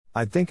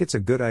I think it's a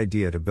good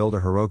idea to build a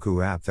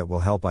Heroku app that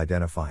will help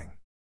identifying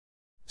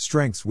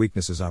strengths,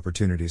 weaknesses,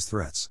 opportunities,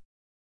 threats.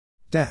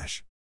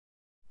 Dash.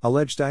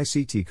 Alleged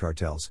ICT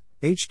cartels,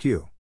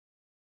 HQ.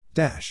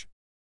 Dash.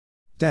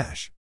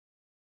 Dash.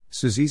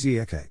 Suzizi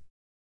Eke.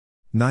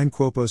 9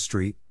 Quopo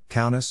Street,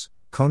 Kaunas,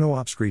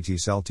 Kauno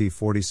Apskritis LT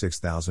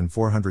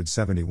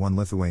 46471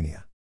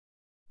 Lithuania.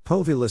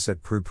 Povilas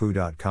at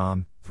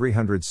prupu.com,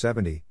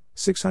 370,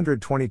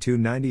 622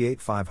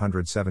 98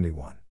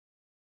 571.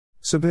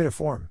 Submit a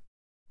form.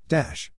 Dash.